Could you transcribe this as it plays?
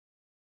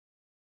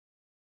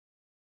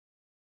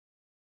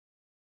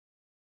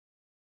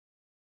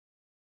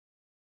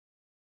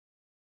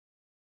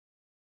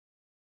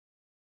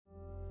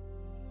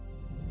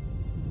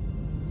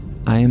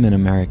I am an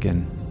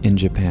American in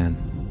Japan.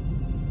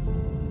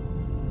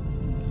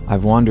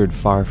 I've wandered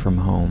far from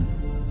home.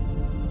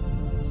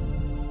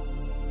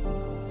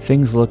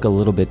 Things look a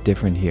little bit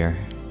different here.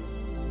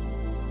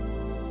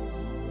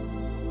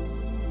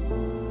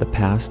 The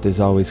past is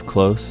always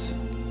close,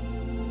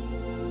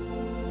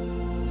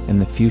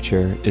 and the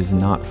future is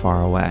not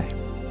far away.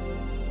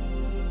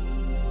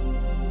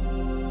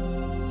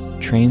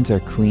 Trains are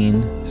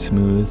clean,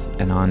 smooth,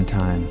 and on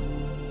time.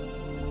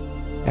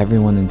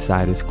 Everyone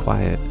inside is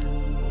quiet.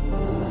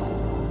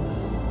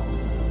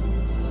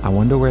 I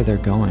wonder where they're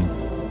going.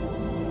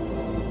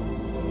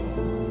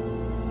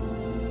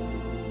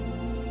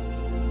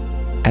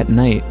 At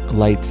night,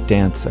 lights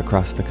dance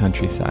across the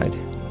countryside.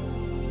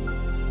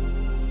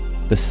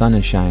 The sun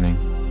is shining.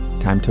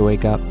 Time to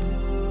wake up.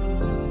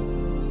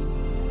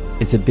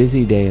 It's a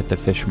busy day at the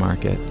fish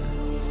market.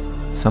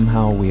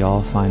 Somehow we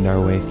all find our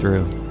way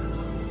through.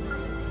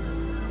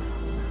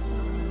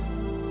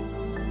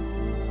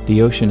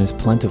 The ocean is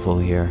plentiful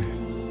here,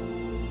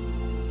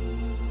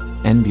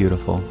 and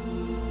beautiful.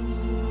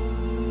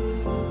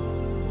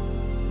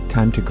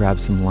 Time to grab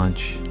some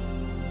lunch.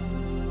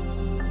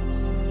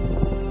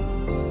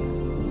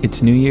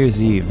 It's New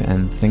Year's Eve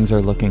and things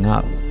are looking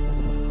up.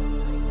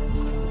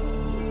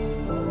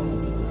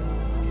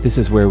 This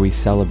is where we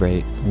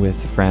celebrate with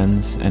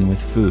friends and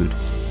with food.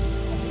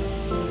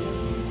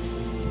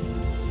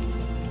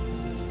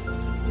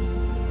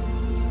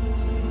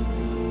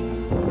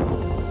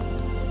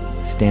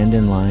 Stand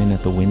in line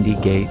at the windy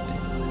gate.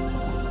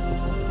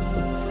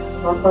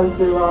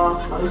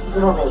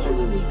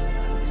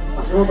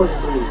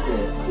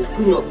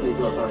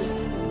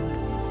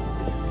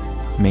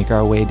 Make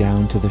our way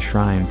down to the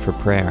shrine for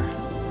prayer.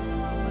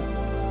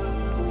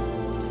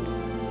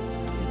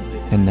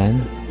 And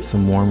then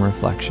some warm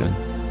reflection.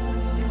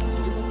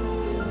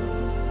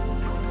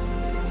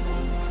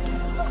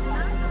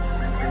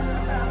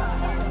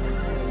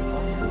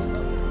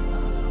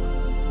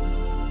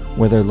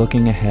 Whether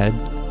looking ahead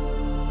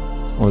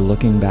or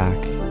looking back,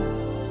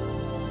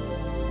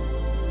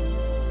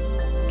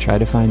 try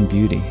to find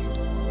beauty.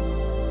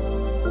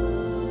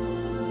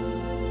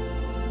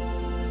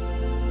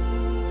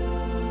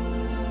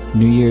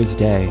 New Year's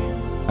Day,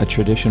 a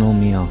traditional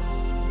meal.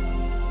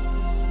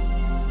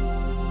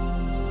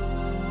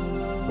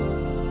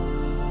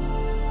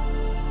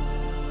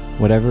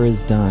 Whatever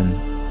is done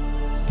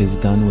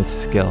with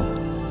skill.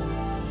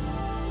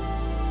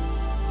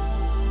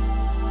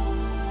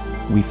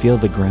 We feel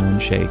the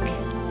ground shake.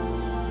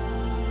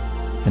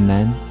 And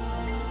then,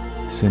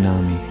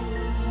 tsunami.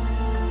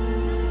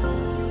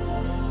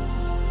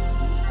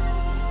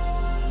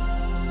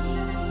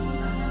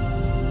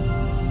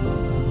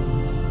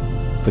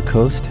 The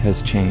coast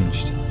has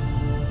changed,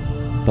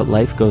 but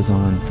life goes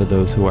on for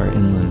those who are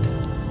inland.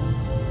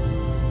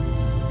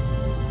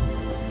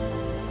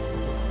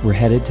 We're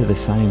headed to the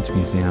Science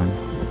Museum,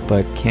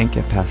 but can't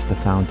get past the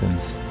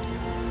fountains.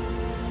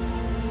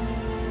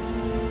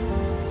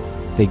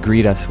 They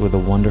greet us with a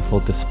wonderful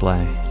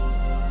display.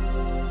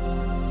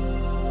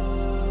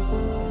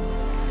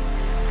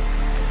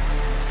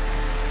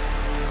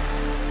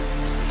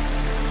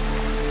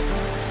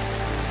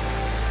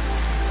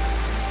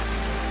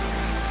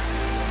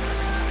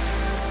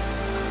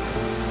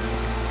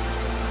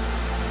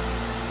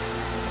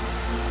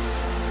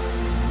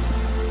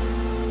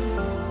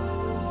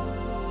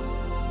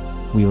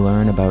 We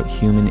learn about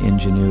human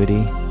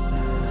ingenuity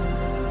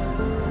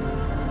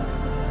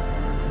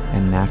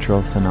and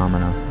natural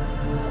phenomena.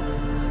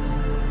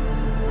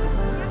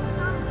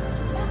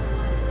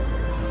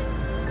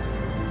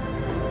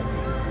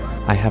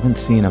 I haven't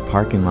seen a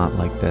parking lot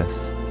like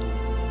this,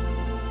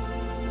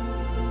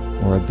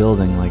 or a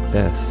building like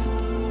this.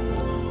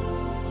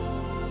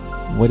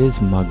 What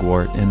is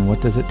mugwort and what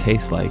does it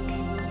taste like?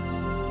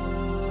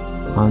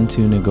 On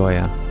to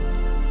Nagoya,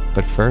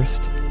 but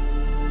first,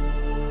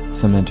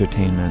 some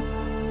entertainment.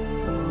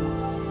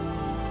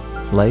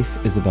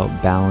 Life is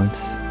about balance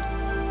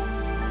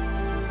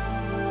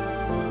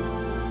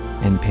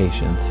and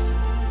patience.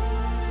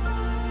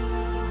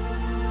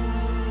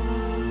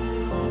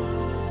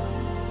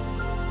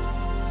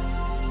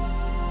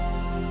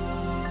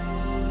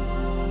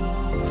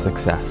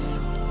 Success.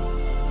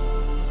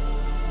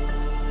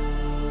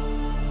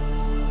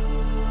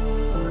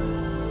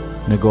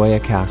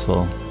 Nagoya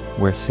Castle,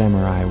 where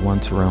samurai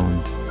once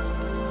roamed.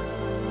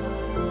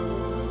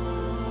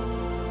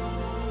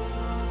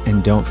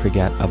 And don't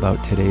forget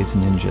about today's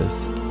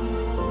ninjas.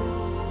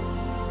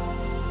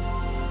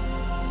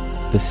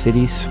 The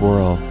cities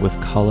swirl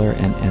with color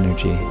and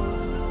energy.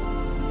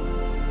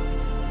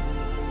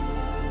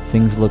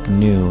 Things look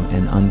new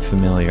and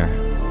unfamiliar.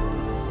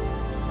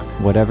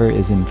 Whatever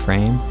is in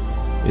frame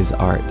is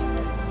art.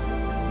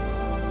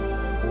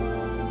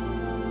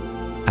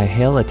 I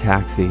hail a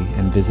taxi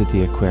and visit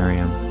the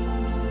aquarium.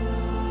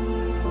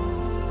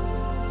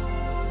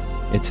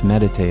 It's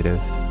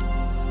meditative.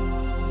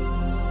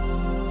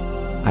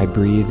 I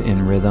breathe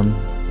in rhythm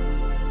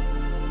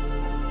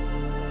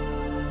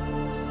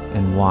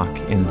and walk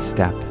in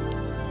step.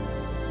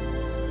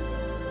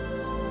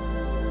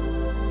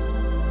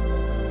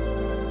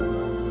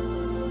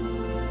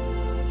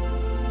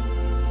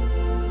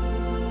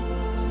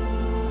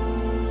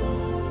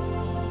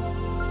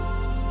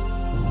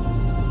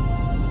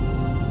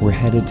 We're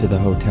headed to the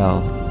hotel,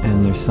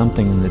 and there's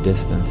something in the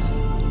distance.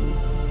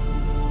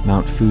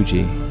 Mount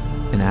Fuji,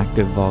 an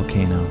active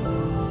volcano.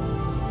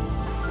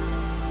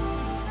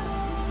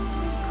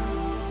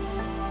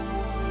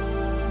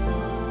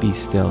 Be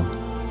still.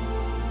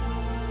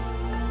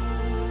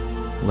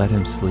 Let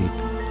him sleep.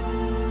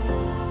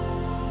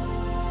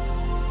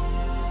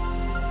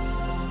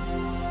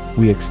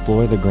 We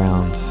explore the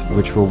grounds,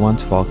 which were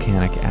once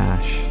volcanic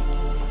ash.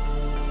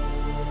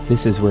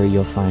 This is where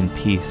you'll find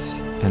peace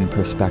and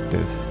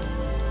perspective.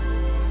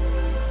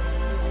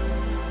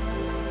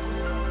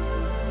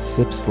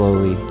 Sip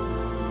slowly.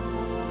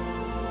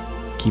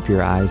 Keep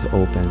your eyes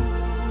open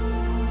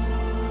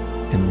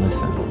and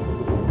listen.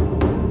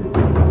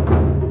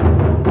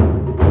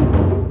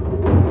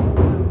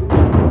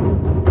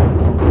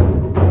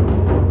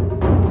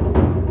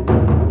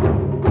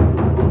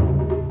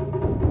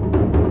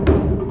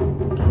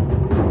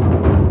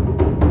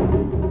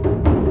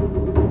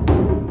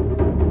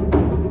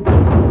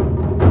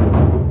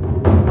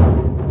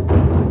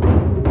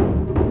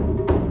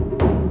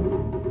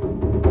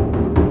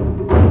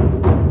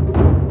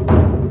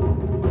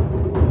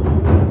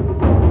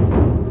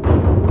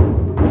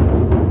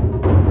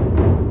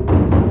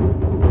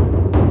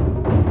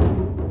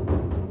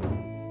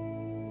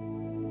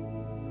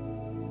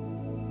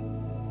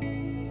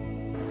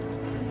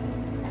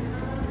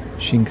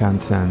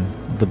 Shinkansen,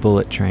 the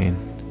bullet train.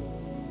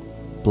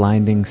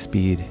 Blinding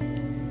speed.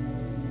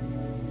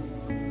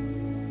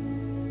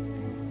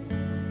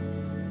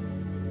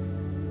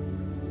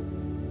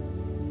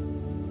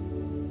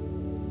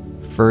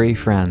 Furry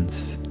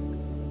friends.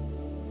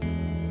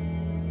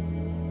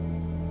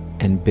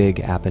 And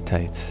big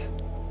appetites.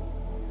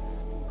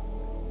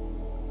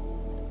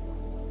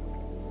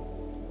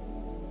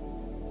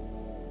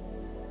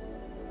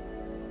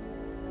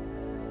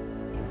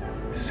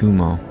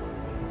 Sumo.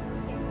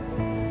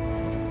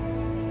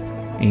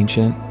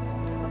 Ancient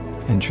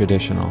and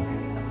traditional.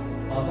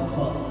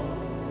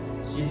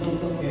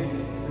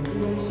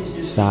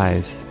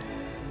 Size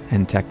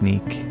and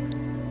technique.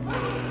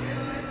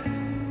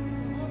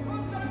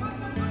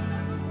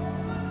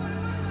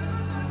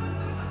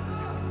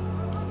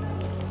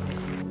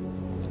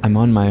 I'm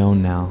on my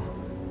own now.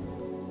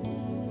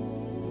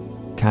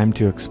 Time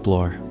to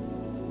explore.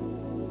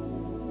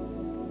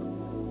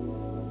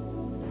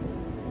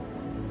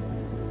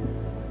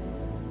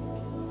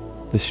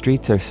 The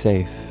streets are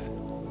safe.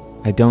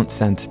 I don't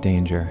sense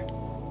danger.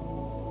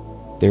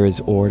 There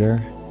is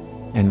order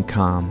and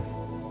calm.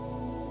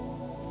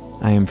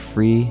 I am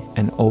free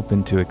and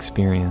open to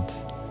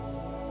experience.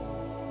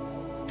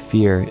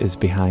 Fear is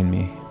behind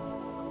me.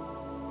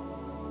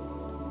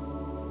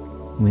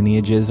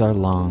 Lineages are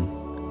long.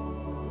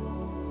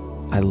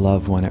 I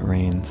love when it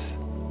rains.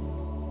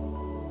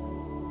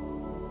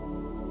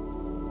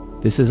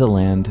 This is a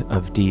land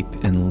of deep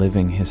and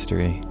living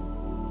history.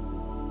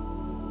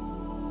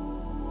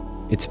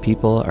 Its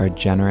people are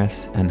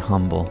generous and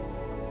humble.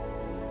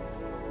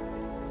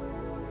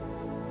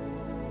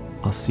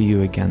 I'll see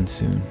you again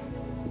soon.